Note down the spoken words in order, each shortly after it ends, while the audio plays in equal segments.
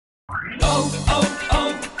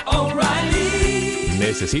O'Reilly.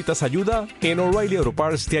 ¿Necesitas ayuda? En O'Reilly Auto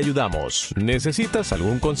Parts te ayudamos. ¿Necesitas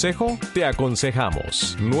algún consejo? Te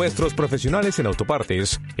aconsejamos. Nuestros profesionales en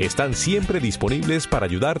autopartes están siempre disponibles para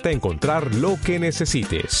ayudarte a encontrar lo que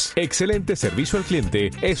necesites. Excelente servicio al cliente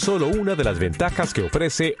es solo una de las ventajas que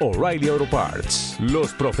ofrece O'Reilly Auto Parts.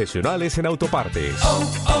 Los profesionales en autopartes.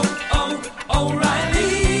 O'Reilly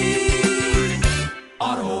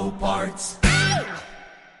Auto Parts.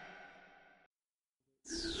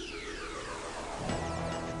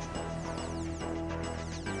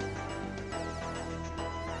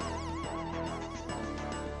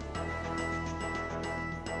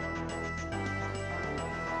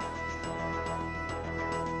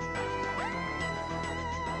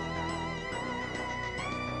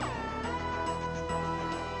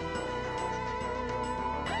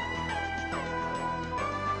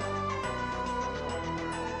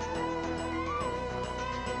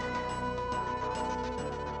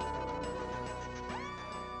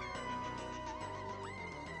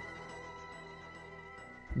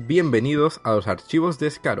 Bienvenidos a los Archivos de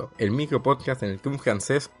Escaro, el micropodcast en el que un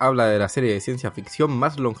francés habla de la serie de ciencia ficción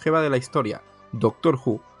más longeva de la historia, Doctor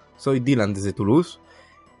Who. Soy Dylan desde Toulouse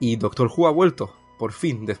y Doctor Who ha vuelto. Por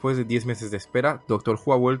fin, después de 10 meses de espera, Doctor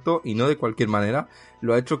Who ha vuelto y no de cualquier manera,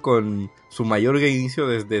 lo ha hecho con su mayor reinicio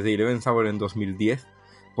desde The Eleventh Hour en 2010,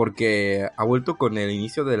 porque ha vuelto con el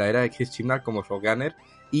inicio de la era de Chris Chibnall como showrunner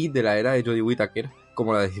y de la era de Jodie Whittaker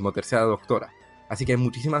como la 13ª doctora. Así que hay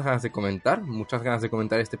muchísimas ganas de comentar, muchas ganas de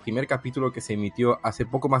comentar este primer capítulo que se emitió hace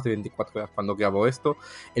poco más de 24 horas cuando grabo esto,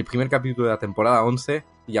 el primer capítulo de la temporada 11,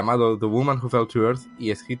 llamado The Woman Who Fell to Earth,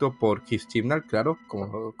 y escrito por Chris Chibnall, claro,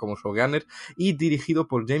 como showrunner, y dirigido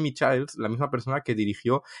por Jamie Childs, la misma persona que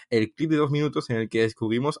dirigió el clip de 2 minutos en el que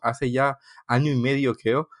descubrimos hace ya año y medio,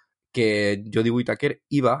 creo, que Jodie Whittaker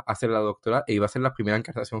iba a ser la doctora e iba a ser la primera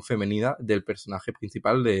encarnación femenina del personaje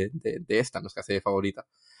principal de esta, nuestra serie favorita.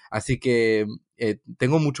 Así que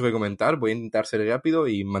tengo mucho que comentar, voy a intentar ser rápido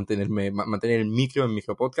y mantener el micro en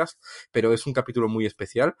micropodcast, pero es un capítulo muy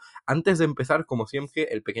especial. Antes de empezar, como siempre,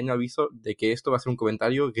 el pequeño aviso de que esto va a ser un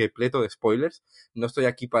comentario repleto de spoilers. No estoy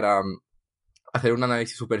aquí para hacer un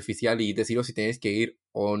análisis superficial y deciros si tenéis que ir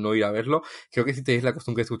o no ir a verlo. Creo que si tenéis la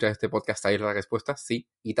costumbre de escuchar este podcast, sabéis la respuesta, sí,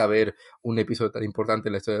 id a ver un episodio tan importante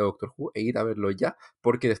en la historia de Doctor Who e id a verlo ya,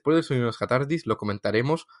 porque después del Sonidos Catardis lo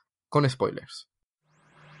comentaremos con spoilers.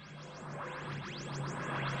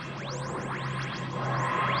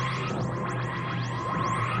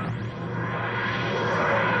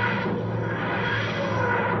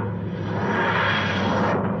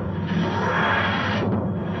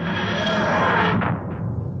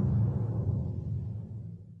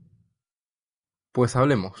 Pues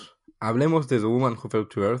hablemos de The Woman Who Fell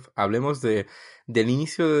to Earth, hablemos del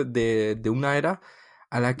inicio de una era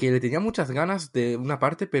a la que le tenía muchas ganas de una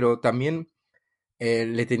parte, pero también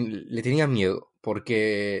le tenía miedo,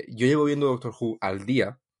 porque yo llevo viendo Doctor Who al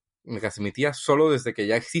día, que se emitía solo desde que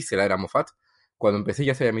ya existe la era Moffat. Cuando empecé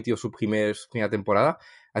ya se había emitido su primera temporada,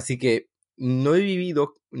 así que no he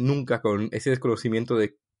vivido nunca con ese desconocimiento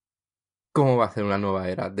de cómo va a ser una nueva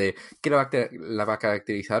era, de qué la va a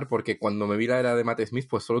caracterizar, porque cuando me vi la era de Matt Smith,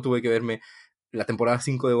 pues solo tuve que verme la temporada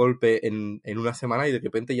 5 de golpe en una semana y de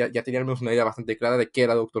repente ya tenía al menos una idea bastante clara de qué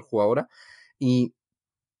era Doctor Who ahora. Y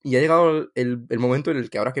ha llegado el momento en el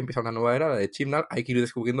que ahora que empieza una nueva era, la de Chibnall, hay que ir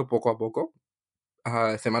descubriendo poco a poco,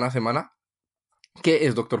 semana a semana, qué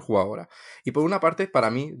es Doctor Who ahora. Y por una parte,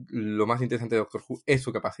 para mí, lo más interesante de Doctor Who es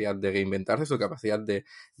su capacidad de reinventarse, su capacidad de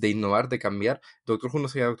innovar, de cambiar. Doctor Who no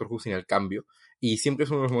sería Doctor Who sin el cambio. Y siempre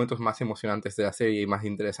es uno de los momentos más emocionantes de la serie y más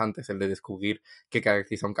interesantes, el de descubrir qué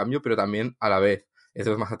caracteriza un cambio, pero también, a la vez, es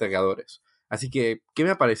de los más aterradores. Así que, ¿qué me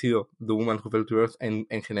ha parecido The Woman Who Fell to Earth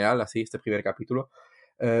en general, así, este primer capítulo?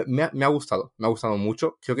 Me ha gustado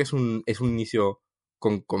mucho. Creo que es un inicio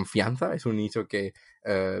con confianza, es un inicio que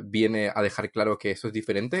viene a dejar claro que eso es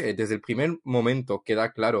diferente. Desde el primer momento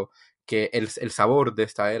queda claro que el sabor de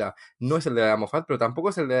esta era no es el de la era Moffat, pero tampoco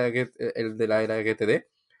es el de la era GTD.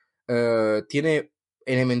 Tiene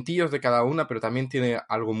elementillos de cada una, pero también tiene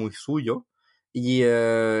algo muy suyo. Y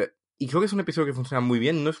creo que es un episodio que funciona muy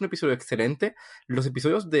bien. No es un episodio excelente. Los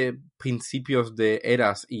episodios de principios de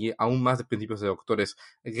eras y aún más de principios de doctores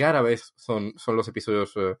rara vez son los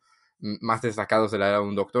episodios más destacados de la era de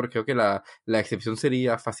un doctor. Creo que la excepción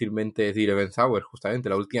sería fácilmente The Eleventh Hour, justamente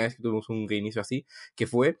la última vez que tuvimos un reinicio así, que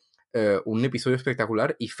fue un episodio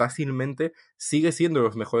espectacular y fácilmente sigue siendo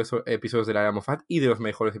los mejores episodios de la era Moffat y de los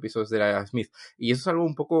mejores episodios de la era Smith. Y eso es algo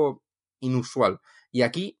un poco inusual. Y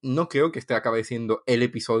aquí no creo que este acabe siendo el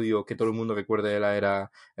episodio que todo el mundo recuerde de la era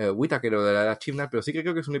Whittaker o de la era Chibnall, pero sí que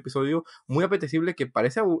creo que es un episodio muy apetecible que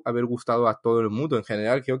parece haber gustado a todo el mundo. En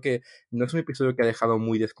general, creo que no es un episodio que ha dejado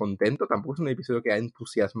muy descontento, tampoco es un episodio que ha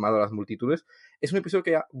entusiasmado a las multitudes, es un episodio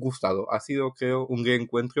que ha gustado. Ha sido, creo, un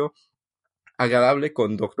reencuentro agradable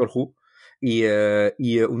con Doctor Who y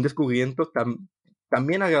un descubrimiento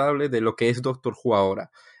también agradable de lo que es Doctor Who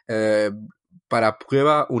ahora. Eh, para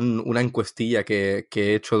prueba, una encuestilla que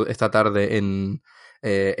he hecho esta tarde en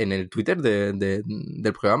el Twitter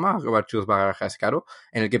del programa, @chus_jascaro,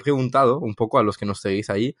 en el que he preguntado un poco a los que nos seguís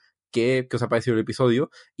ahí qué os ha parecido el episodio,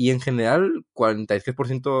 y en general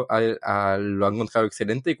 43% lo han encontrado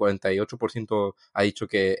excelente y 48% ha dicho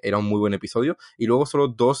que era un muy buen episodio, y luego solo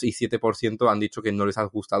 2 y 7% han dicho que no les ha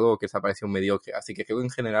gustado o que les ha parecido mediocre. Así que creo que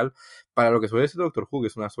en general, para lo que suele ser Doctor Who, que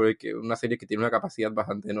es una serie que tiene una capacidad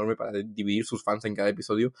bastante enorme para dividir sus fans en cada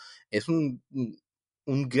episodio, es un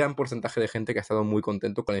gran porcentaje de gente que ha estado muy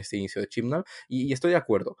contento con este inicio de Chibnall, y estoy de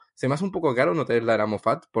acuerdo. Se me hace un poco raro no tener la era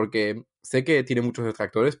Moffat, porque sé que tiene muchos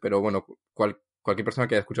detractores, pero bueno, cualquier persona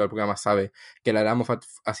que haya escuchado el programa sabe que la era Moffat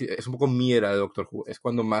es un poco mi era de Doctor Who, es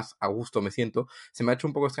cuando más a gusto me siento. Se me ha hecho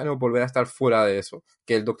un poco extraño volver a estar fuera de eso,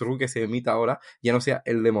 que el Doctor Who que se emita ahora ya no sea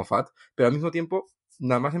el de Moffat, pero al mismo tiempo,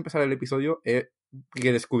 nada más empezar el episodio, he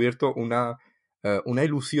descubierto una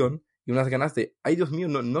ilusión y unas ganas de, ay Dios mío,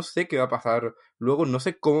 no sé qué va a pasar luego, no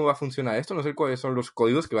sé cómo va a funcionar esto, no sé cuáles son los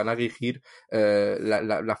códigos que van a regir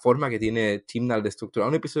la forma que tiene Chibnall de estructurar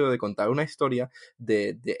un episodio, de contar una historia,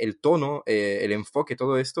 de el tono, el enfoque,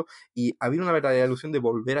 todo esto, y ha habido una verdadera ilusión de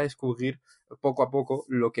volver a descubrir poco a poco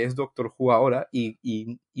lo que es Doctor Who ahora,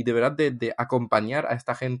 y de verdad de acompañar a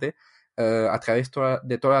esta gente a través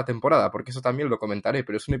de toda la temporada, porque eso también lo comentaré,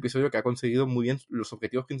 pero es un episodio que ha conseguido muy bien los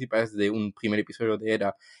objetivos principales de un primer episodio de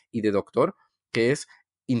Era y de Doctor, que es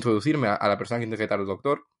introducirme a la persona que interpreta al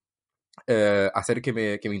Doctor, hacer que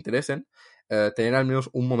me interesen, tener al menos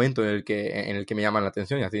un momento en el que me llaman la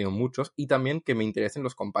atención, y ha tenido muchos, y también que me interesen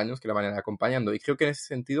los compañeros que la van a ir acompañando, y creo que en ese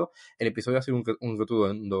sentido el episodio ha sido un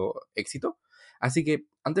rotundo éxito. Así que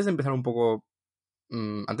antes de empezar un poco,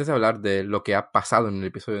 antes de hablar de lo que ha pasado en el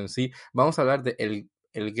episodio en sí, vamos a hablar de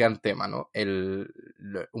el gran tema, ¿no?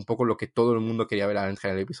 Un poco lo que todo el mundo quería ver al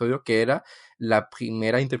entrar en el episodio, que era la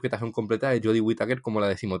primera interpretación completa de Jodie Whittaker como la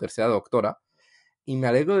 13ª Doctora. Y me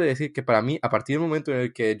alegro de decir que para mí, a partir del momento en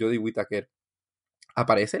el que Jodie Whittaker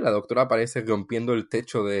aparece, la Doctora aparece rompiendo el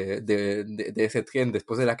techo de ese tren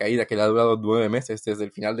después de la caída que le ha durado 9 meses desde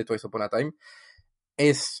el final de Twice Upon a Time,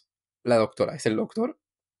 es la Doctora, es el Doctor.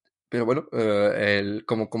 Pero bueno,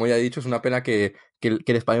 como ya he dicho, es una pena que el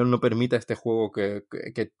español no permita este juego que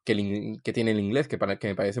tiene el inglés, que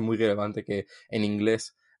me parece muy relevante que en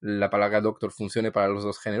inglés la palabra doctor funcione para los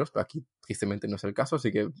dos géneros, pero aquí tristemente no es el caso,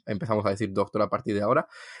 así que empezamos a decir doctor a partir de ahora.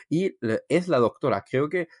 Y es la Doctora, creo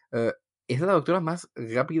que es la Doctora más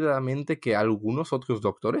rápidamente que algunos otros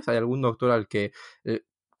doctores. Hay algún doctor al que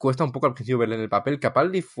cuesta un poco al principio verle en el papel.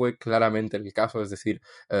 Capaldi fue claramente el caso, es decir,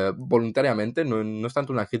 voluntariamente, no es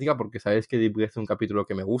tanto una crítica, porque sabéis que Deep Breath es un capítulo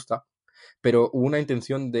que me gusta, pero hubo una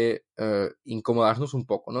intención de incomodarnos un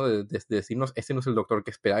poco, ¿no? De decirnos, este no es el Doctor que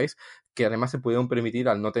esperáis, que además se pudieron permitir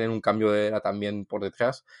al no tener un cambio de era también por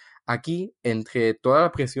detrás. Aquí, entre toda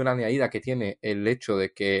la presión añadida que tiene el hecho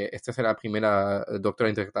de que esta será la primera Doctora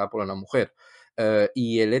interpretada por una mujer,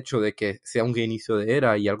 y el hecho de que sea un reinicio de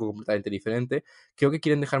era y algo completamente diferente, creo que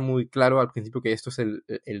quieren dejar muy claro al principio que esto es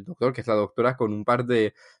el Doctor, que es la Doctora, con un par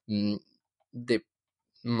de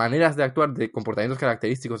maneras de actuar, de comportamientos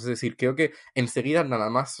característicos. Es decir, creo que enseguida, nada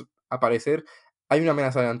más aparecer, hay una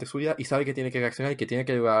amenaza delante suya y sabe que tiene que reaccionar y que tiene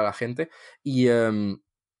que ayudar a la gente, y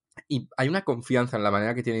hay una confianza en la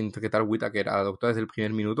manera que tiene de interpretar Whittaker a la Doctora desde el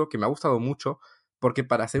primer minuto que me ha gustado mucho, porque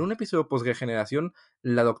para hacer un episodio post-regeneración,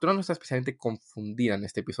 la Doctora no está especialmente confundida en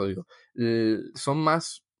este episodio. Son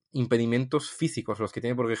más impedimentos físicos los que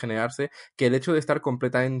tiene por regenerarse, que el hecho de estar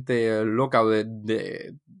completamente loca, o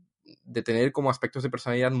de tener como aspectos de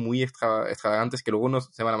personalidad muy extravagantes que luego no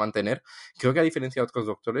se van a mantener. Creo que, a diferencia de otros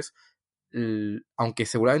doctores, aunque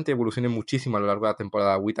seguramente evolucione muchísimo a lo largo de la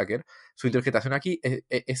temporada Whittaker, su interpretación aquí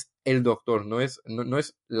es el Doctor, no es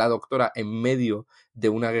la Doctora en medio de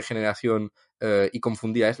una regeneración y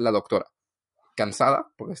confundida, es la Doctora.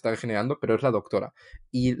 Cansada, porque está regenerando, pero es la Doctora.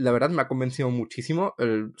 Y la verdad me ha convencido muchísimo.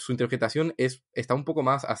 Su interpretación está un poco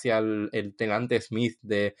más hacia el Tenante Smith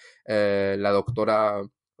de la Doctora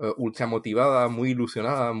ultra motivada, muy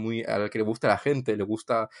ilusionada, muy a la que le gusta a la gente, le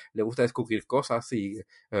gusta descubrir cosas y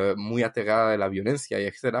muy aterrada de la violencia y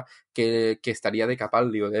etcétera, que estaría de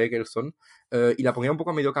Capaldi o de Eccleston, y la ponía un poco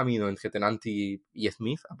a medio camino entre Tennant y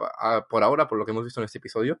Smith, por ahora, por lo que hemos visto en este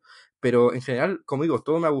episodio, pero en general, como digo,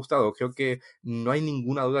 todo me ha gustado, creo que no hay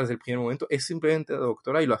ninguna duda desde el primer momento, es simplemente la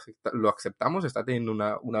doctora y lo aceptamos, está teniendo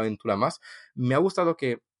una aventura más. Me ha gustado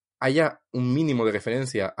que haya un mínimo de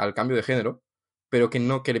referencia al cambio de género, pero que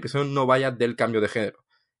el episodio no vaya del cambio de género.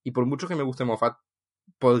 Y por mucho que me guste Moffat,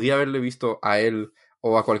 podría haberle visto a él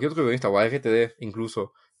o a cualquier otro guionista o a RTD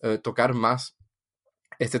incluso tocar más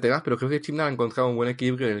este tema, pero creo que Chibnall ha encontrado un buen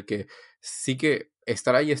equilibrio en el que sí que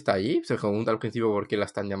estar ahí está allí, se pregunta al principio por qué la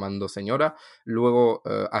están llamando señora, luego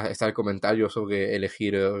está el comentario sobre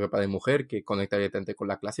elegir ropa de mujer, que conecta directamente con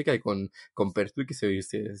la clásica y con Pertwee, que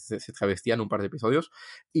se travestía en un par de episodios,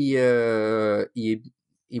 y,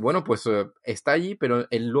 y bueno, pues está allí, pero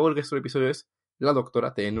luego el resto del episodio es la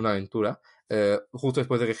doctora teniendo una aventura justo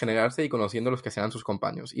después de regenerarse y conociendo los que serán sus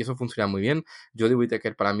compañeros. Y eso funciona muy bien. Jodie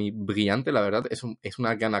Whittaker, para mí, brillante, la verdad. Es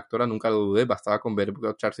una gran actora, nunca lo dudé. Bastaba con ver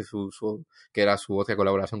Broadchurch y que era su otra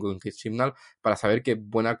colaboración con Chris Chibnall, para saber qué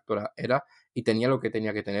buena actora era y tenía lo que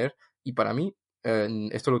tenía que tener. Y para mí,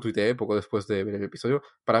 esto lo tuiteé poco después de ver el episodio,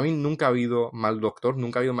 para mí nunca ha habido mal doctor,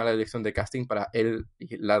 nunca ha habido mala elección de casting para él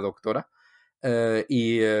y la doctora.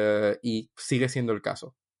 Y sigue siendo el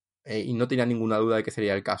caso. Y no tenía ninguna duda de que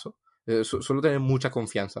sería el caso. Suelo tener mucha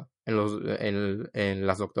confianza en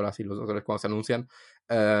las doctoras y los doctores cuando se anuncian.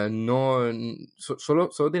 No,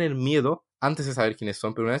 solo tener miedo antes de saber quiénes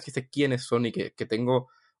son, pero una vez que sé quiénes son y que tengo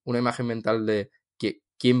una imagen mental de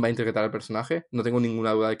quién va a interpretar al personaje, no tengo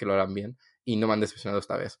ninguna duda de que lo harán bien y no me han decepcionado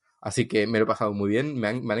esta vez. Así que me lo he pasado muy bien, me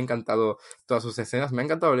han encantado todas sus escenas, me ha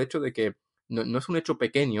encantado el hecho de que no es un hecho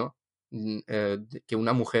pequeño que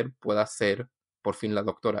una mujer pueda ser por fin la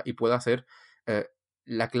doctora y pueda ser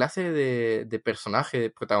la clase de personaje, de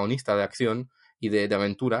protagonista de acción y de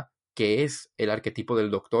aventura que es el arquetipo del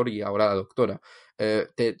doctor y ahora la doctora.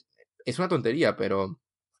 Es una tontería, pero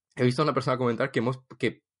he visto a una persona comentar que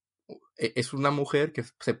es una mujer que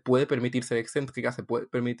se puede permitir ser excéntrica, se puede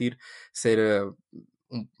permitir ser,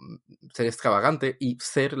 ser extravagante y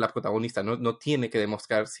ser la protagonista. No tiene que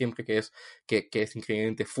demostrar siempre que es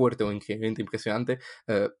increíblemente fuerte o increíblemente impresionante.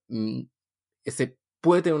 Se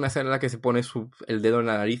puede tener una escena en la que se pone el dedo en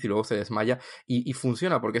la nariz y luego se desmaya y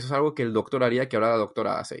funciona, porque eso es algo que el doctor haría que ahora la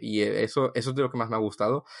doctora hace, y eso es de lo que más me ha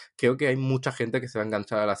gustado. Creo que hay mucha gente que se va a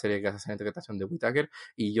enganchar a la serie gracias a la interpretación de Whittaker,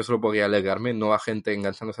 y yo solo podría alegrarme, no a gente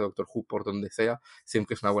enganchándose a Doctor Who por donde sea,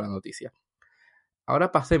 siempre es una buena noticia.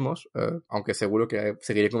 Ahora pasemos, aunque seguro que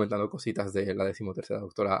seguiré comentando cositas de la 13ª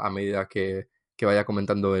doctora a medida que vaya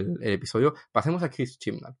comentando el episodio, pasemos a Chris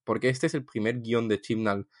Chibnall, porque este es el primer guión de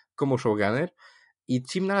Chibnall como showrunner. Y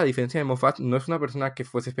Chibnall, a diferencia de Moffat, no es una persona que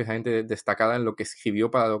fuese especialmente destacada en lo que escribió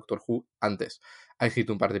para Doctor Who antes. Ha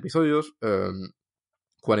escrito un par de episodios,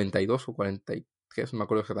 42 o 43, no me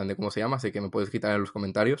acuerdo exactamente cómo se llama, así que me puedes quitar en los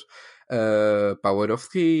comentarios. Power of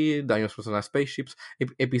Three, Daños Personal Spaceships,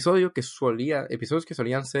 episodios que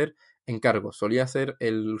solían ser encargos. Solía ser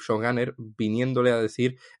el showrunner viniéndole a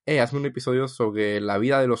decir, hazme un episodio sobre la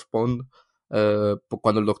vida de los Pond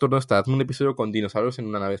cuando el doctor no está, hazme un episodio con dinosaurios en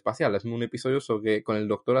una nave espacial, hazme un episodio con el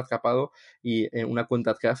doctor atrapado y una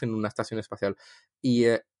cuenta atrás en una estación espacial. Y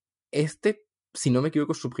si no me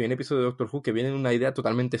equivoco, es su primer episodio de Doctor Who que viene en una idea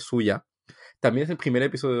totalmente suya. También es el primer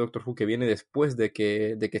episodio de Doctor Who que viene después de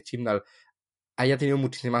que Chibnall haya tenido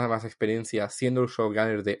muchísima más experiencia siendo el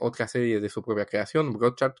showrunner de otra serie de su propia creación,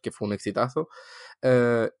 Broadchurch, que fue un exitazo.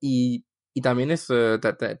 Y también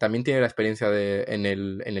también tiene la experiencia en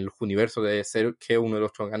el universo de ser que uno de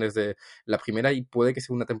los showrunners de la primera y puede que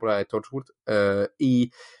sea una temporada de Torchwood.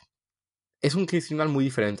 Y es un Chris Chibnall muy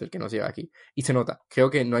diferente el que nos llega aquí. Y se nota. Creo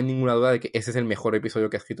que no hay ninguna duda de que ese es el mejor episodio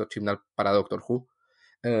que ha escrito Chibnall para Doctor Who.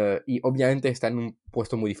 Y obviamente está en un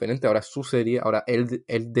puesto muy diferente. Ahora es su serie, ahora él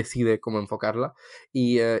decide cómo enfocarla.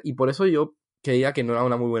 Y por eso yo creía que no era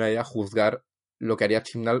una muy buena idea juzgar lo que haría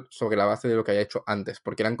Chibnall sobre la base de lo que había hecho antes,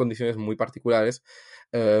 porque eran condiciones muy particulares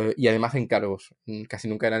y además encargos. Casi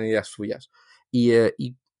nunca eran ideas suyas.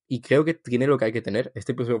 Y creo que tiene lo que hay que tener.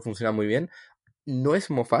 Este episodio funciona muy bien. No es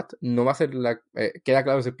Moffat, no va a ser queda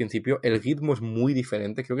claro desde el principio, el ritmo es muy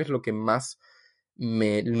diferente, creo que es lo que más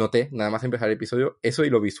me noté, nada más empezar el episodio, eso y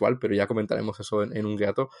lo visual, pero ya comentaremos eso en un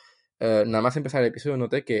rato. Nada más empezar el episodio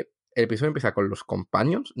noté que el episodio empieza con los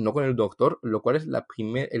companions, no con el doctor, lo cual es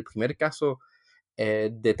el primer caso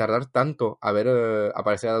de tardar tanto a ver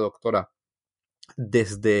aparecer a la doctora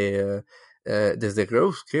desde desde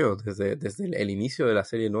Gross, creo, desde el inicio de la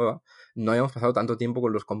serie nueva, no habíamos pasado tanto tiempo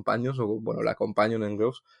con los compañeros, o bueno, la companion en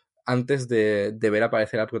Gross, antes de ver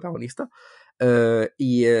aparecer al protagonista. Eh,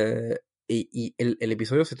 y, eh, y el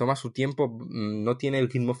episodio se toma su tiempo, no tiene el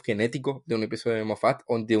ritmo frenético de un episodio de Moffat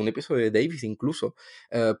o de un episodio de Davis incluso.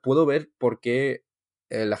 Puedo ver por qué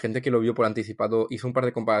la gente que lo vio por anticipado hizo un par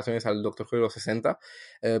de comparaciones al Doctor Who de los 60.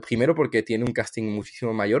 Primero porque tiene un casting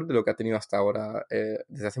muchísimo mayor de lo que ha tenido hasta ahora,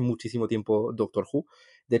 desde hace muchísimo tiempo Doctor Who.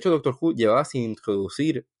 De hecho, Doctor Who llevaba sin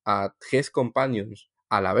introducir a 3 companions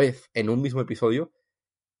a la vez en un mismo episodio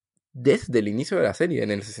desde el inicio de la serie,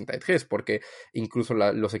 en el 63, porque incluso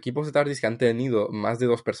los equipos de TARDIS que han tenido más de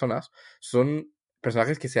 2 personas son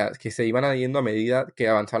personajes que se iban añadiendo a medida que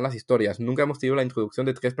avanzaban las historias. Nunca hemos tenido la introducción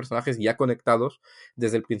de 3 personajes ya conectados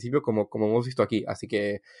desde el principio como hemos visto aquí. Así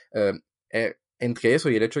que entre eso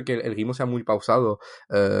y el hecho de que el ritmo sea muy pausado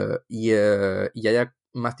y haya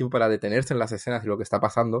más tiempo para detenerse en las escenas y lo que está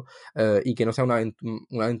pasando, y que no sea una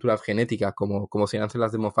aventura genética como se hacen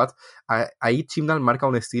las de Moffat, ahí Chibnall marca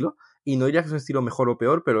un estilo, y no diría que es un estilo mejor o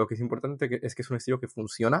peor, pero lo que es importante es que es un estilo que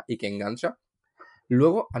funciona y que engancha.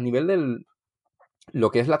 Luego, a nivel de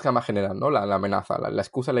lo que es la trama general, ¿no? La amenaza, la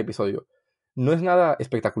excusa del episodio, no es nada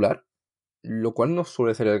espectacular, lo cual no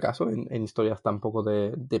suele ser el caso en historias tampoco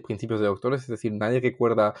de principios de Doctores. Es decir, nadie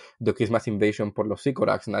recuerda The Christmas Invasion por los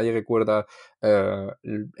Sycorax, nadie recuerda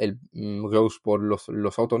Rose por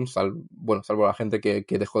los Autons, bueno, salvo la gente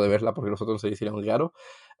que dejó de verla porque los Autons se hicieron raro.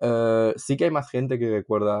 Sí que hay más gente que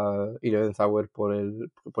recuerda Eleven Hour por el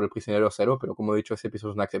Prisionero Cero, pero como he dicho, ese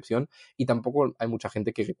episodio es una excepción. Y tampoco hay mucha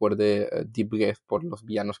gente que recuerde Deep Breath por los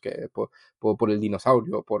villanos por el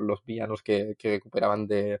dinosaurio, por los villanos que recuperaban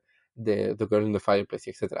de The Girl in the Fireplace,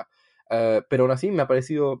 etc. Pero aún así me ha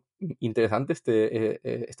parecido interesante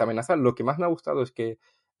esta amenaza. Lo que más me ha gustado es que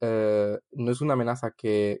no es una amenaza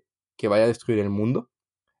que vaya a destruir el mundo,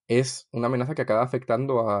 es una amenaza que acaba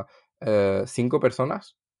afectando a 5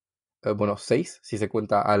 personas, bueno, 6 si se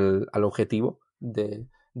cuenta al objetivo de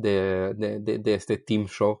este team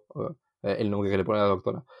show, el nombre que le pone la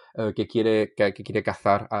doctora, que quiere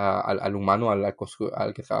cazar al humano,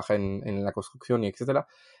 al que trabaja en la construcción y etcétera.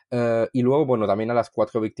 Y luego, bueno, también a las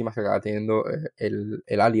 4 víctimas que acaba teniendo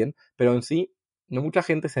el alien, pero en sí no mucha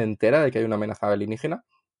gente se entera de que hay una amenaza alienígena.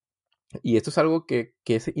 Y esto es algo que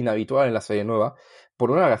es inhabitual en la serie nueva,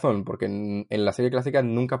 por una razón, porque en la serie clásica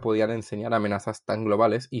nunca podían enseñar amenazas tan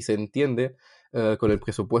globales, y se entiende, con el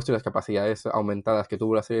presupuesto y las capacidades aumentadas que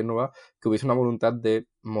tuvo la serie nueva, que hubiese una voluntad de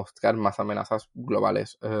mostrar más amenazas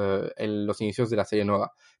globales en los inicios de la serie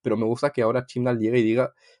nueva. Pero me gusta que ahora Chibnall llegue y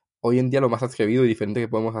diga, hoy en día lo más atrevido y diferente que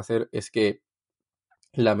podemos hacer es que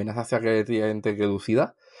la amenaza sea relativamente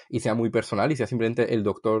reducida y sea muy personal y sea simplemente la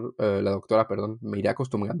doctora, perdón, me iré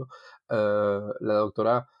acostumbrando, la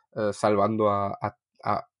doctora salvando a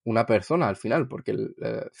una persona al final, porque,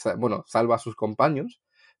 bueno, salva a sus compañeros,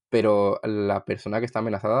 pero la persona que está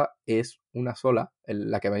amenazada es una sola,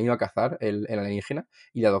 la que ha venido a cazar el alienígena,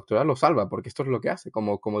 y la doctora lo salva, porque esto es lo que hace,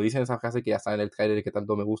 como dicen esa frase que ya está en el trailer y que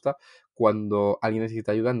tanto me gusta: cuando alguien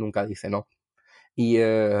necesita ayuda nunca dice no. Y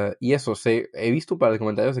eso, he visto para los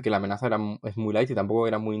comentarios de que la amenaza es muy light y tampoco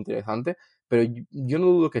era muy interesante, pero yo no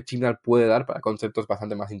dudo que Chibnall puede dar para conceptos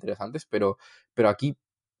bastante más interesantes, pero aquí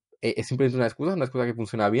es simplemente una excusa que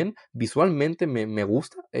funciona bien. Visualmente me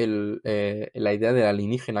gusta la idea de la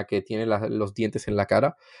alienígena que tiene los dientes en la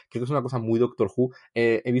cara. Creo que es una cosa muy Doctor Who.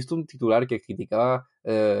 He visto un titular que criticaba,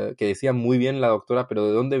 que decía muy bien la doctora, pero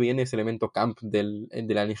 ¿de dónde viene ese elemento camp de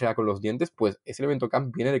la alienígena con los dientes? Pues ese elemento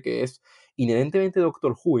camp viene de que es inherentemente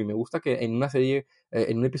Doctor Who, y me gusta que en una serie,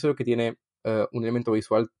 en un episodio que tiene un elemento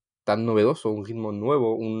visual tan novedoso, un ritmo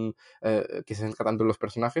nuevo, que se centra tanto en los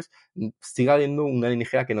personajes, siga habiendo una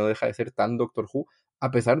alienígena que no deja de ser tan Doctor Who,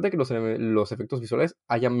 a pesar de que los efectos visuales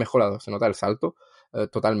hayan mejorado. Se nota el salto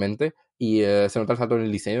totalmente, y se nota el salto en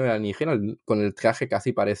el diseño de la alienígena. Con el traje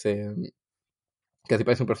casi parece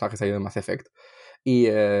un personaje salido de Mass Effect.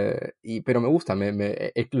 Pero me gusta,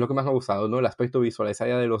 lo que más me ha gustado, ¿no? El aspecto visual, esa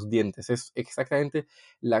idea de los dientes, es exactamente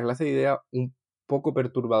la clase de idea un poco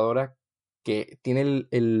perturbadora que tiene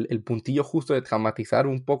el puntillo justo de traumatizar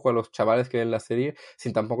un poco a los chavales que ven la serie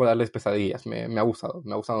sin tampoco darles pesadillas. Me ha gustado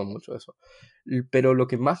mucho eso. Pero lo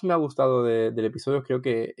que más me ha gustado del episodio, creo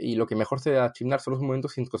que, y lo que mejor se da a Chibnall, son los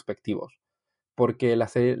momentos introspectivos, porque la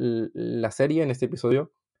serie en este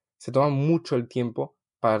episodio se toma mucho el tiempo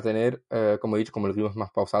para tener, como he dicho, como el ritmo es más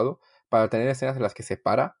pausado, para tener escenas en las que se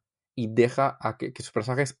para y deja a que sus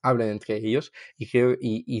personajes hablen entre ellos y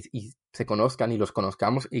se conozcan y los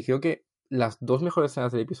conozcamos. Y creo que las 2 mejores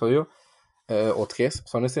escenas del episodio, o 3,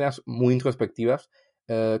 son escenas muy introspectivas,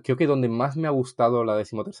 creo que donde más me ha gustado la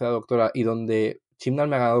 13ª Doctora y donde Chibnall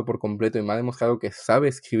me ha ganado por completo y me ha demostrado que sabe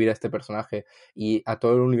escribir a este personaje y a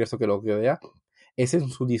todo el universo que lo rodea, es en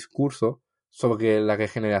su discurso sobre la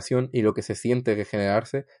regeneración y lo que se siente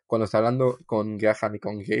regenerarse cuando está hablando con Graham y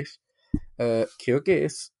con Grace. Creo que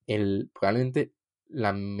es probablemente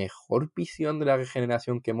la mejor visión de la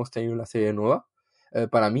regeneración que hemos tenido en la serie nueva.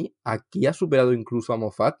 Para mí, aquí ha superado incluso a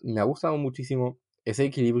Moffat. Me ha gustado muchísimo ese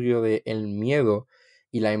equilibrio de el miedo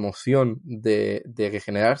y la emoción de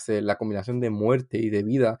regenerarse, la combinación de muerte y de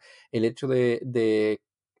vida, el hecho de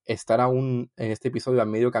estar aún en este episodio a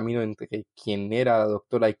medio camino entre quién era la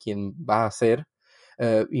doctora y quién va a ser.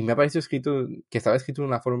 Y me ha parecido escrito, que estaba escrito de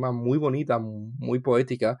una forma muy bonita, muy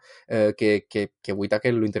poética, que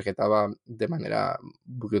Whittaker lo interpretaba de manera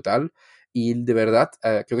brutal. Y de verdad,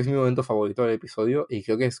 creo que es mi momento favorito del episodio y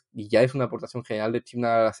creo que ya es una aportación general de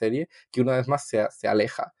Chibnall a la serie que una vez más se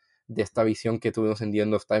aleja de esta visión que tuvimos en The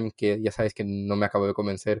End of Time, que ya sabéis que no me acabo de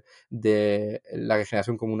convencer, de la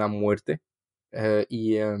regeneración como una muerte,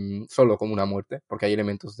 solo como una muerte, porque hay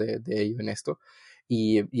elementos de ello en esto.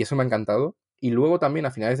 Y eso me ha encantado. Y luego también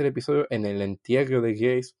a finales del episodio, en el entierro de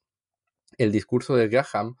Grace, el discurso de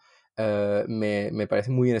Graham me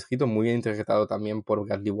parece muy bien escrito, muy bien interpretado también por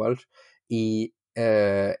Bradley Walsh. Y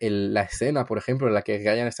la escena, por ejemplo, en la que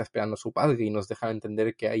Ryan está esperando a su padre y nos deja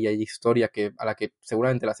entender que ahí hay historia a la que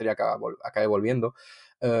seguramente la serie acabe volviendo.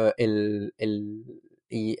 eh, el, el,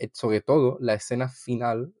 y sobre todo la escena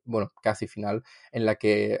final, bueno, casi final, en la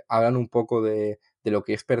que hablan un poco de lo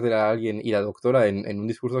que es perder a alguien y la doctora en un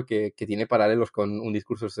discurso que tiene paralelos con un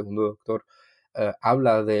discurso del segundo doctor.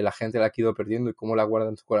 Habla de la gente a la que ha ido perdiendo y cómo la guarda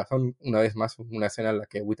en su corazón. Una vez más, una escena en la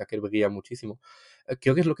que Whittaker brilla muchísimo.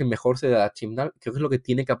 Creo que es lo que mejor se da a Chibnall, creo que es lo que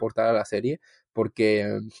tiene que aportar a la serie,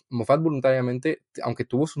 porque Moffat voluntariamente, aunque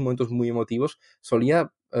tuvo sus momentos muy emotivos,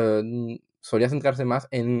 solía centrarse más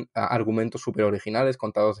en argumentos súper originales,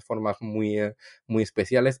 contados de formas muy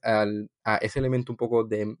especiales, a ese elemento un poco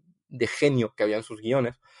de genio que había en sus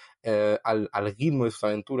guiones, al ritmo de sus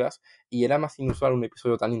aventuras, y era más inusual un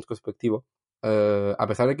episodio tan introspectivo, a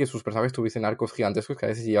pesar de que sus personajes tuviesen arcos gigantescos que a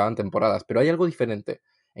veces llevaban temporadas. Pero hay algo diferente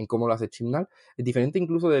en cómo lo hace Chibnall, diferente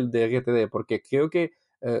incluso del de RTD, porque creo que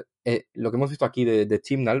lo que hemos visto aquí de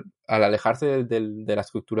Chibnall, al alejarse de la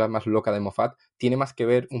estructura más loca de Moffat, tiene más que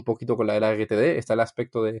ver un poquito con la era RTD. Está el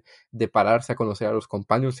aspecto de pararse a conocer a los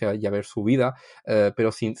compañeros y a ver su vida,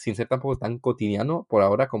 pero sin ser tampoco tan cotidiano por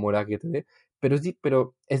ahora como era RTD. Pero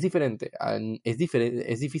es diferente, es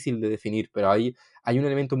difícil de definir, pero hay un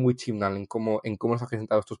elemento muy Chibnall en cómo nos ha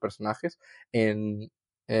presentado estos personajes.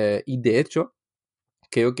 Y de hecho,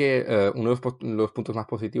 creo que uno de los puntos más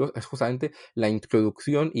positivos es justamente la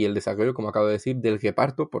introducción y el desarrollo, como acabo de decir, del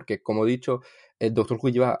reparto, porque como he dicho, el Doctor Who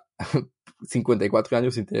lleva 54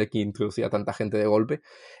 años sin tener que introducir a tanta gente de golpe,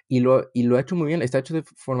 y lo ha hecho muy bien, está hecho de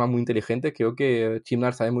forma muy inteligente. Creo que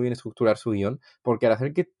Chibnall sabe muy bien estructurar su guión, porque al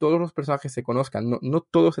hacer que todos los personajes se conozcan, no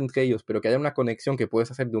todos entre ellos, pero que haya una conexión que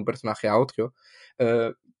puedes hacer de un personaje a otro,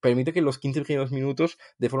 permite que en los 15 primeros minutos,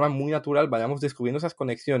 de forma muy natural, vayamos descubriendo esas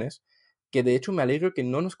conexiones, que de hecho me alegro que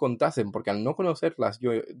no nos contasen, porque al no conocerlas,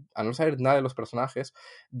 yo, al no saber nada de los personajes,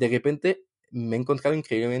 de repente me he encontrado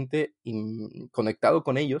increíblemente conectado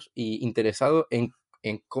con ellos y interesado en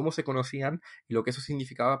cómo se conocían y lo que eso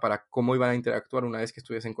significaba para cómo iban a interactuar una vez que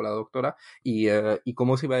estuviesen con la doctora, y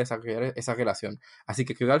cómo se iba a desarrollar esa relación. Así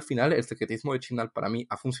que creo que al final el secretismo de Chibnall para mí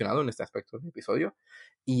ha funcionado en este aspecto del episodio,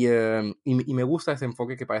 y me gusta ese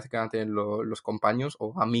enfoque que parece que van a tener los compañeros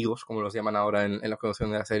o amigos, como los llaman ahora en la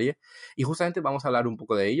producción de la serie. Y justamente vamos a hablar un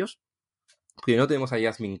poco de ellos. Primero tenemos a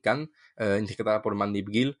Yasmin Khan, interpretada por Mandeep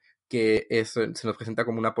Gill, que se nos presenta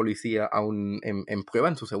como una policía aún en prueba,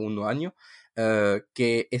 en su segundo año,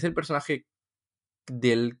 que es el personaje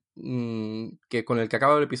que con el que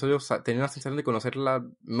acaba el episodio tenía la sensación de conocerla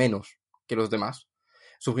menos que los demás.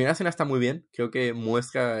 Su primera escena está muy bien, creo que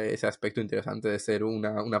muestra ese aspecto interesante de ser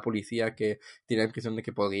una policía que tiene la impresión de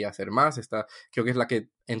que podría hacer más. Creo que es la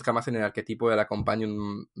que entra más en el arquetipo de la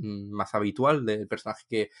companion más habitual, del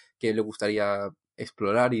personaje que le gustaría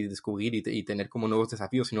explorar y descubrir y tener como nuevos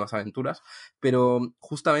desafíos y nuevas aventuras. Pero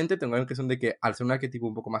justamente tengo la impresión de que al ser un arquetipo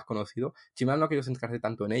un poco más conocido, Chibnall no ha querido centrarse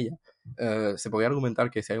tanto en ella. Se podría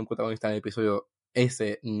argumentar que si hay un protagonista en el episodio,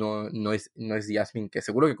 ese no es Jasmine, que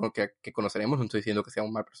seguro que conoceremos. No estoy diciendo que sea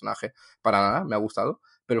un mal personaje para nada, me ha gustado,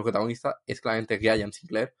 pero el protagonista es claramente Ryan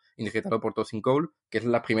Sinclair, interpretado por Tosin Cole, que es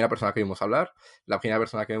la primera persona que vimos hablar, la primera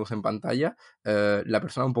persona que vemos en pantalla, la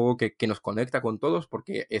persona un poco que nos conecta con todos,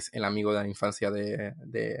 porque es el amigo de la infancia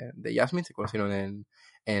de Jasmine. Se conocieron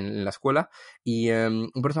en la escuela, y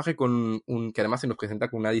un personaje que además se nos presenta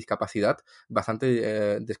con una discapacidad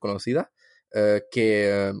bastante desconocida,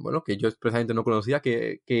 bueno, que yo expresamente no conocía,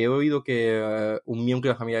 que he oído que un miembro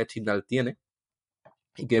de la familia de Chibnall tiene,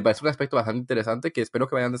 y que me parece un aspecto bastante interesante que espero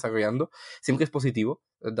que vayan desarrollando. Siempre es positivo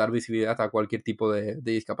dar visibilidad a cualquier tipo de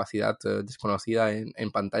discapacidad desconocida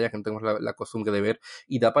en pantalla que no tenemos la costumbre de ver,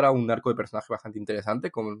 y da para un arco de personaje bastante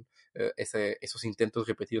interesante con esos intentos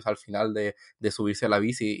repetidos al final de subirse a la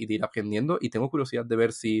bici y de ir aprendiendo, y tengo curiosidad de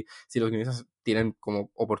ver si los guionistas tienen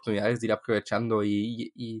como oportunidades de ir aprovechando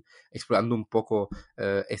y explorando un poco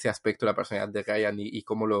ese aspecto de la personalidad de Ryan y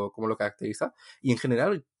cómo lo caracteriza. Y en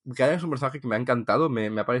general, Ryan es un personaje que me ha encantado, me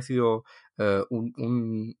ha parecido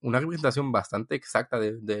una representación bastante exacta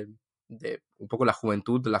de un poco la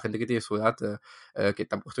juventud, de la gente que tiene su edad, que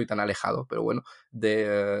tampoco estoy tan alejado, pero bueno,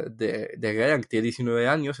 de Ryan, que tiene 19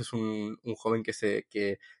 años, es un joven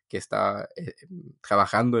que está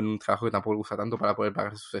trabajando en un trabajo que tampoco le gusta tanto para poder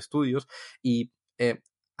pagar sus estudios, y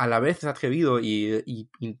a la vez es atrevido y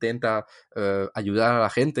intenta ayudar a la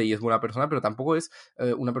gente y es buena persona, pero tampoco es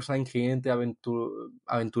una persona ingeniente,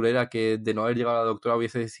 aventurera, que de no haber llegado a la doctora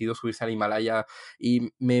hubiese decidido subirse al Himalaya.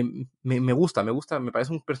 Y me gusta, me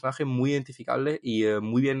parece un personaje muy identificable y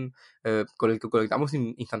muy bien, con el que conectamos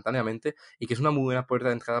instantáneamente, y que es una muy buena puerta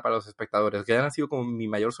de entrada para los espectadores. Que ha sido como mi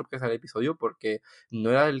mayor sorpresa del episodio, porque no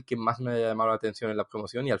era el que más me había llamado la atención en la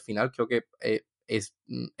promoción, y al final creo que es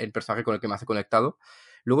el personaje con el que más he conectado.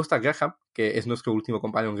 Luego está Graham, que es nuestro último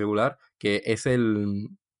compañero regular, que es el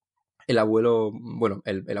abuelo, bueno,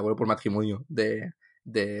 el abuelo por matrimonio de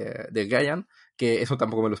Ryan, que eso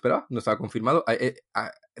tampoco me lo esperaba, no estaba confirmado.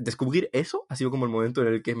 Descubrir eso ha sido como el momento en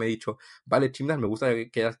el que me he dicho, vale, Chimnas, me gusta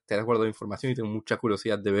que te hayas guardado información y tengo mucha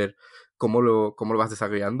curiosidad de ver cómo lo vas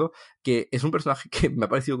desarrollando, que es un personaje que me ha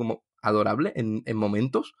parecido como adorable en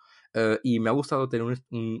momentos. Y me ha gustado tener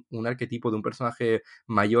un arquetipo de un personaje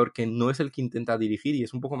mayor que no es el que intenta dirigir y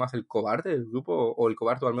es un poco más el cobarde del grupo, o el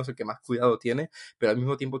cobarde, o al menos el que más cuidado tiene, pero al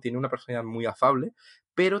mismo tiempo tiene una personalidad muy afable,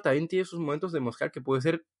 pero también tiene sus momentos de mostrar que puede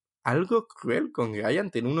ser algo cruel con Ryan.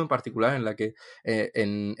 Tiene uno en particular en la que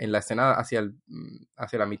en la escena hacia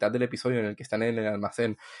la mitad del episodio, en el que están en el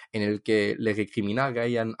almacén, en el que le recrimina a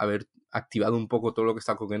Ryan haber activado un poco todo lo que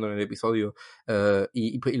está ocurriendo en el episodio,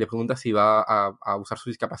 y le pregunta si va a usar su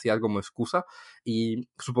discapacidad como excusa, y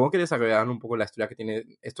supongo que desarrollarán un poco la historia que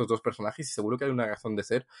tienen estos dos personajes, y seguro que hay una razón de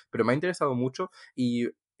ser, pero me ha interesado mucho. Y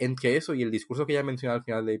entre eso y el discurso que ya he mencionado al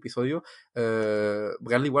final del episodio,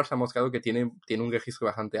 Bradley Walsh ha mostrado que tiene un registro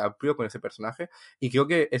bastante amplio con ese personaje, y creo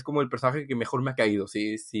que es como el personaje que mejor me ha caído.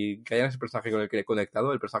 Si Ryan es el personaje con el que he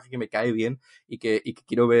conectado, el personaje que me cae bien y que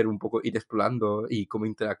quiero ver un poco, ir explorando y cómo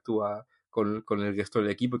interactúa con el resto del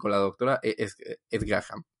equipo y con la doctora, es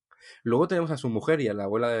Graham. Luego tenemos a su mujer y a la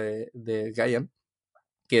abuela de Ryan,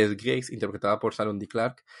 que es Grace, interpretada por Sharon D.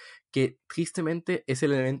 Clarke, que tristemente es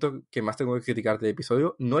el elemento que más tengo que criticar del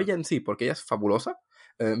episodio. No ella en sí, porque ella es fabulosa.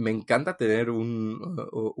 Me encanta tener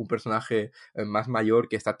un personaje más mayor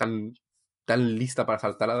que está tan lista para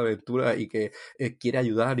saltar a la aventura y que quiere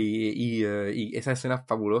ayudar, y esa escena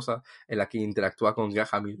fabulosa en la que interactúa con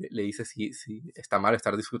Graham y le dice si está mal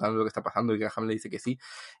estar disfrutando de lo que está pasando, y Graham le dice que sí.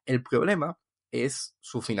 El problema es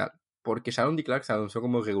su final, porque Sharon D. Clarke se anunció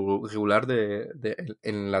como regular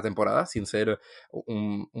en la temporada, sin ser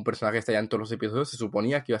un personaje que está ya en todos los episodios. Se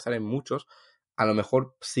suponía que iba a estar en muchos, a lo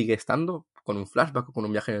mejor sigue estando con un flashback o con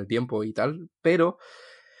un viaje en el tiempo y tal, pero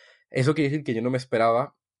eso quiere decir que yo no me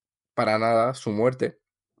esperaba para nada su muerte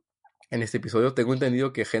en este episodio. Tengo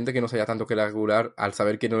entendido que gente que no sabía tanto que era regular, al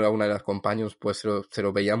saber que no era una de las compañeros, pues se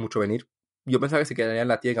lo veía mucho venir. Yo pensaba que se quedaría en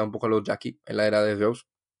la tierra un poco a los Jackie en la era de Rose,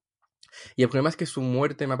 y el problema es que su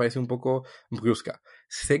muerte me parece un poco brusca.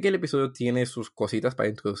 Sé que el episodio tiene sus cositas para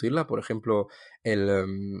introducirla, por ejemplo,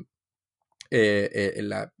 el,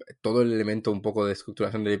 todo el elemento un poco de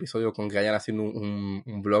estructuración del episodio, con Ryan haciendo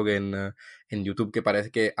un blog en YouTube que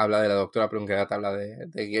parece que habla de la doctora, pero en realidad habla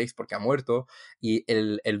de Grace porque ha muerto, y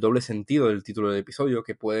el doble sentido del título del episodio,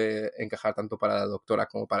 que puede encajar tanto para la doctora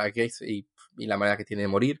como para Grace, y la manera que tiene de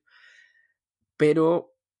morir.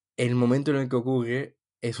 Pero el momento en el que ocurre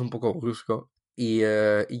es un poco brusco, y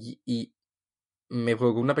me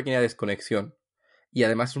provocó una pequeña desconexión. Y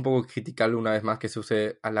además es un poco criticable una vez más que se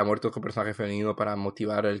use a la muerte de otro personaje femenino para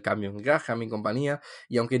motivar el cambio en Graham y compañía.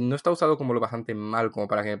 Y aunque no está usado como lo bastante mal como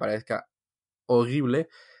para que me parezca horrible,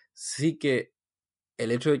 sí que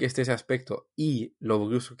el hecho de que esté ese aspecto y lo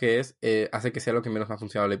brusco que es, hace que sea lo que menos me ha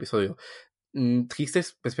funcionado el episodio. Triste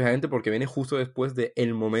especialmente porque viene justo después de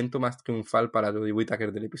el momento más triunfal para Jodie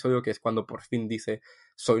Whittaker del episodio, que es cuando por fin dice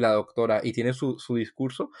soy la doctora, y tiene su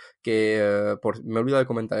discurso que me he olvidado de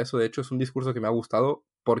comentar eso. De hecho, es un discurso que me ha gustado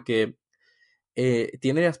porque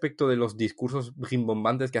tiene el aspecto de los discursos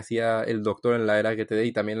rimbombantes que hacía el Doctor en la era GTD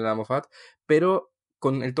y también en la Moffat, pero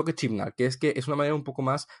con el toque chibnall, que es una manera un poco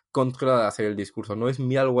más controlada de hacer el discurso. No es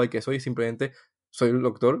mira lo guay que soy, simplemente soy el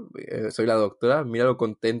Doctor, soy la Doctora, mira lo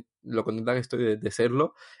contenta que estoy de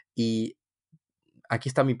serlo, y aquí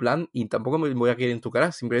está mi plan y tampoco me voy a quedar en tu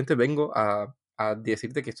cara, simplemente vengo a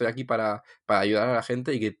decirte que estoy aquí para ayudar a la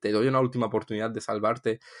gente y que te doy una última oportunidad de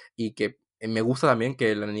salvarte y que me gusta también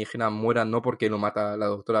que el alienígena muera no porque lo mata la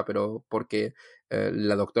doctora, pero porque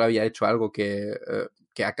la doctora había hecho algo que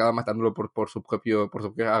acaba matándolo por su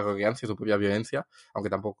propia arrogancia y su propia violencia, aunque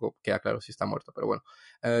tampoco queda claro si está muerto, pero bueno.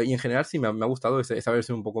 Y en general sí me ha gustado esa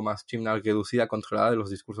versión un poco más chimnal, reducida, controlada de los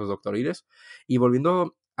discursos doctoriles. Y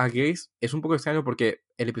volviendo a Grace, es un poco extraño porque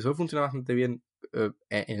el episodio funciona bastante bien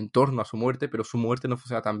en torno a su muerte, pero su muerte no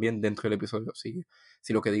funciona tan bien dentro del episodio, si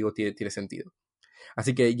lo que digo tiene sentido.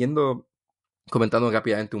 Así que comentando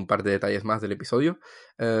rápidamente un par de detalles más del episodio,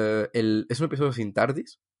 es un episodio sin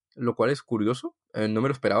TARDIS, lo cual es curioso, no me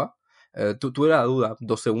lo esperaba. Tuve la duda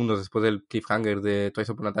 2 segundos después del cliffhanger de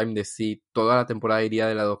Twice Upon a Time de si toda la temporada iría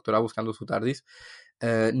de la doctora buscando su TARDIS.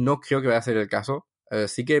 No creo que vaya a ser el caso.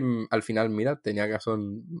 Sí que al final, mira, tenía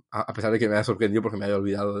razón, a pesar de que me haya sorprendido porque me había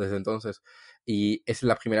olvidado desde entonces. Y es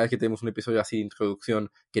la primera vez que tenemos un episodio así de introducción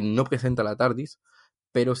que no presenta la TARDIS,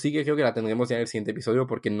 pero sí que creo que la tendremos ya en el siguiente episodio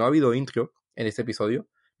porque no ha habido intro en este episodio,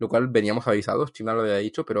 lo cual veníamos avisados, Chima lo había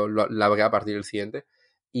dicho, pero la habrá a partir del siguiente.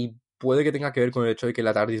 Y puede que tenga que ver con el hecho de que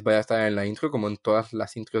la TARDIS vaya a estar en la intro, como en todas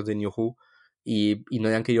las intros de New Who, y no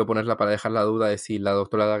hayan querido ponerla para dejar la duda de si la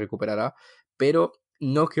doctora la recuperará, pero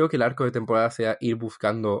no creo que el arco de temporada sea ir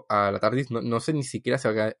buscando a la TARDIS, no sé ni siquiera si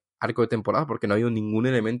habrá arco de temporada, porque no ha habido ningún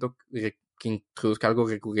elemento que introduzca algo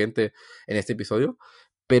recurrente en este episodio,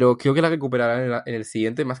 pero creo que la recuperarán en el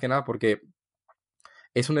siguiente, más que nada porque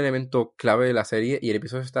es un elemento clave de la serie y el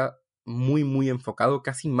episodio está muy, muy enfocado,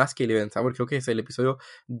 casi más que Eleven Hour. Creo que es el episodio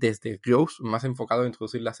desde Growth más enfocado en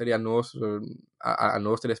introducir la serie a nuevos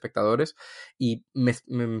telespectadores, y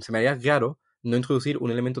se me haría raro no introducir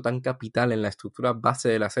un elemento tan capital en la estructura base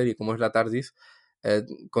de la serie como es la TARDIS,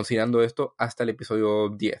 considerando esto hasta el episodio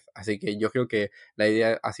 10. Así que yo creo que la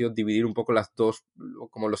idea ha sido dividir un poco las dos,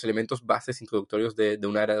 como los elementos bases introductorios de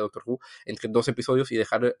una era de Doctor Who, entre 2 episodios y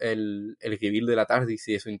dejar el reveal de la TARDIS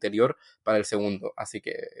y de su interior para el segundo. Así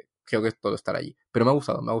que creo que todo estará allí. Pero me ha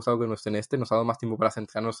gustado que no esté en nos ha dado más tiempo para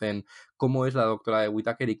centrarnos en cómo es la doctora de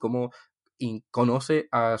Whittaker y cómo conoce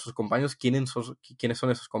a sus compañeros, quiénes son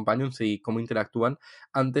esos compañeros y cómo interactúan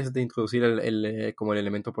antes de introducir como el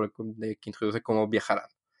elemento que introduce cómo viajarán.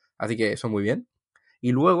 Así que eso muy bien.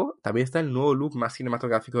 Y luego también está el nuevo look más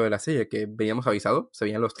cinematográfico de la serie, que veíamos avisado, se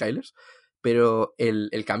veían los trailers, pero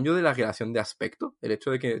el cambio de la relación de aspecto, el hecho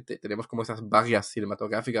de que tenemos como esas barras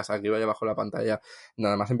cinematográficas arriba y abajo de la pantalla,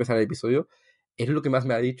 nada más empezar el episodio, es lo que más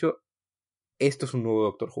me ha dicho: esto es un nuevo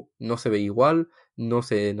Doctor Who. No se ve igual, no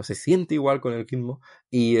se siente igual con el ritmo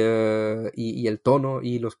y el tono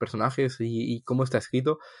y los personajes y cómo está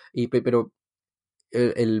escrito, pero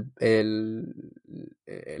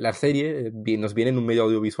la serie nos viene en un medio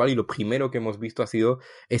audiovisual y lo primero que hemos visto ha sido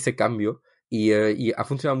ese cambio y ha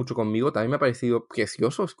funcionado mucho conmigo. También me ha parecido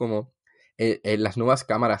precioso, es como las nuevas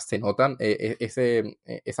cámaras se notan,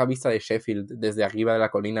 esa vista de Sheffield desde arriba de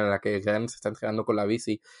la colina en la que Grant se está entrenando con la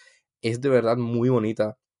bici es de verdad muy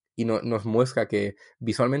bonita y nos muestra que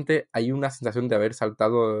visualmente hay una sensación de haber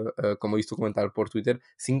saltado, como he visto comentar por Twitter,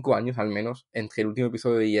 5 años al menos entre el último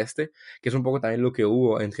episodio y que es un poco también lo que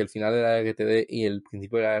hubo entre el final de la RTD y el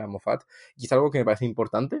principio de la era Moffat, y es algo que me parece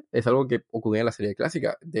importante, es algo que ocurría en la serie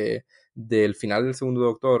clásica, del final del segundo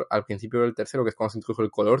Doctor al principio del tercero, que es cuando se introdujo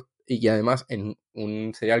el color, y además en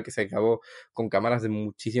un serial que se grabó con cámaras de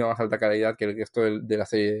muchísima más alta calidad que el resto de la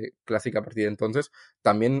serie clásica a partir de entonces,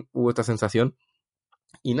 también hubo esta sensación.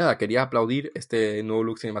 Y nada, quería aplaudir este nuevo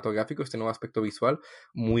look cinematográfico, este nuevo aspecto visual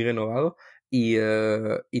muy renovado y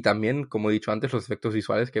también, como he dicho antes, los efectos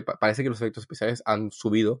visuales, que parece que los efectos especiales han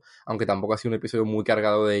subido, aunque tampoco ha sido un episodio muy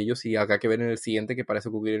cargado de ellos, y habrá que ver en el siguiente, que parece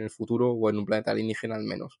ocurrir en el futuro o en un planeta alienígena al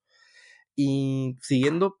menos. Y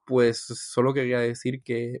siguiendo, pues solo quería decir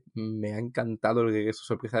que me ha encantado el regreso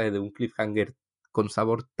sorpresa de un cliffhanger con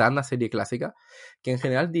sabor tan a serie clásica, que en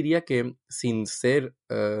general diría que sin ser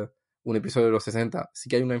un episodio de los 60, sí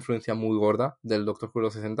que hay una influencia muy gorda del Doctor Who de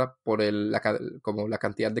los 60 por como la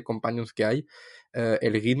cantidad de companions que hay,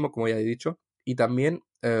 el ritmo, como ya he dicho, y también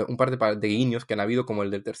un par de guiños que han habido, como el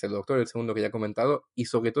del tercer Doctor, el segundo que ya he comentado, y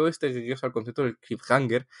sobre todo este regreso al concepto del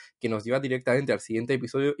cliffhanger, que nos lleva directamente al siguiente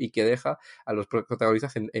episodio y que deja a los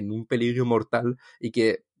protagonistas en un peligro mortal y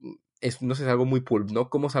que no sé, es algo muy pulp, ¿no?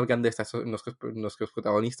 Cómo salgan de estas nuestros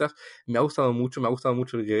protagonistas. Me ha gustado mucho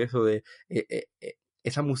el regreso de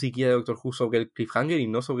esa musiquilla de Doctor Who sobre el cliffhanger y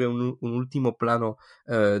no sobre un último plano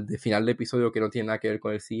de final de episodio que no tiene nada que ver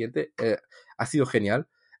con el siguiente. Ha sido genial.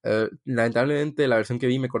 Lamentablemente la versión que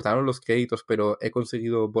vi me cortaron los créditos, pero he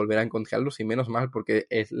conseguido volver a encontrarlos y menos mal porque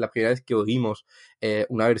es la primera vez que oímos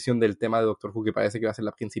una versión del tema de Doctor Who que parece que va a ser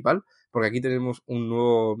la principal, porque aquí tenemos un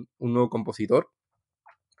nuevo compositor,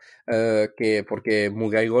 porque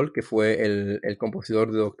Mugai Gold, que fue el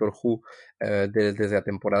compositor de Doctor Who desde la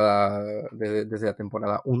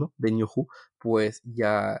temporada 1 de New Who, pues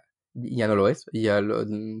ya no lo es.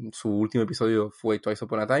 Su último episodio fue Twice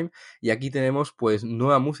Upon a Time, y aquí tenemos pues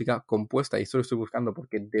nueva música compuesta, y esto lo estoy buscando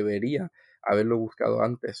porque debería haberlo buscado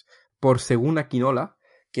antes, por Según Aquinola,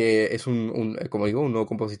 que es como digo, un nuevo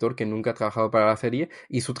compositor que nunca ha trabajado para la serie,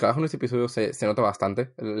 y su trabajo en este episodio se nota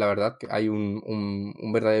bastante. La verdad que hay un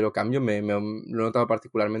verdadero cambio. Lo he notado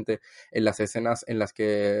particularmente en las escenas en las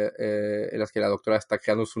que la doctora está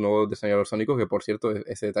creando su nuevo diseñador sónico, que por cierto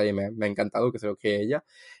ese detalle me ha encantado, que se lo cree ella,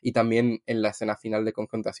 y también en la escena final de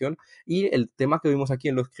confrontación. Y el tema que vimos aquí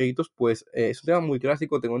en los créditos pues es un tema muy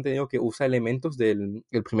clásico. Tengo entendido que usa elementos del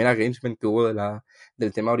primer arrangement que hubo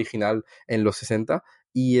del tema original en los 60,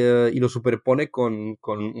 y lo superpone con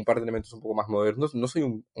un par de elementos un poco más modernos. No soy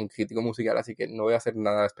un crítico musical, así que no voy a hacer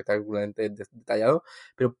nada espectacularmente detallado,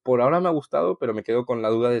 pero por ahora me ha gustado, pero me quedo con la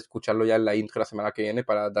duda de escucharlo ya en la intro la semana que viene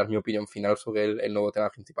para dar mi opinión final sobre el nuevo tema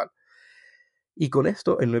principal. Y con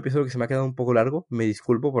esto, en un episodio que se me ha quedado un poco largo, me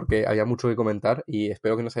disculpo porque había mucho que comentar y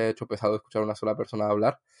espero que no se haya hecho pesado escuchar a una sola persona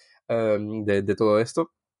hablar de todo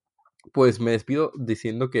esto. Pues me despido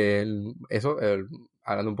diciendo que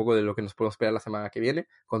hablando un poco de lo que nos podemos esperar la semana que viene,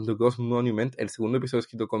 con The Ghost Monument, el segundo episodio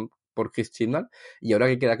escrito por Chris Chibnall, y ahora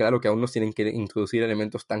que queda claro que aún nos tienen que introducir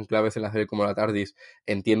elementos tan claves en la serie como la TARDIS,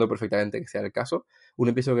 entiendo perfectamente que sea el caso. Un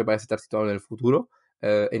episodio que parece estar situado en el futuro,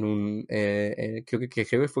 creo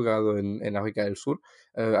que fue grabado en África del Sur,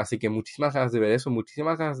 así que muchísimas ganas de ver eso,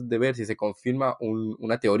 muchísimas ganas de ver si se confirma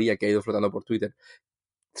una teoría que ha ido flotando por Twitter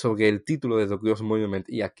sobre el título de The Ghost Monument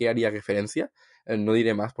y a qué haría referencia. No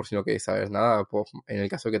diré más por si no queréis saber nada, en el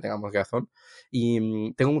caso de que tengamos razón.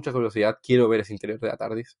 Y tengo mucha curiosidad, quiero ver ese interior de la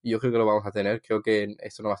TARDIS. Yo creo que lo vamos a tener, creo que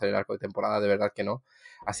esto no va a ser el arco de temporada, de verdad que no.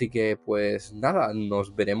 Así que pues nada,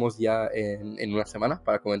 nos veremos ya en una semana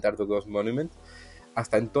para comentar The Ghost Monument.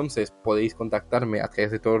 Hasta entonces podéis contactarme a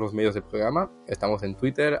través de todos los medios del programa. Estamos en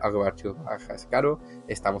Twitter, @archivos_escaro,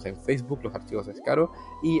 estamos en Facebook, los archivos de Escaro,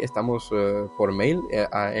 y estamos por mail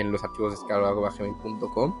en los archivos de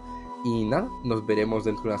escaro@gmail.com. Y nada, nos veremos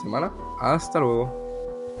dentro de una semana. Hasta luego.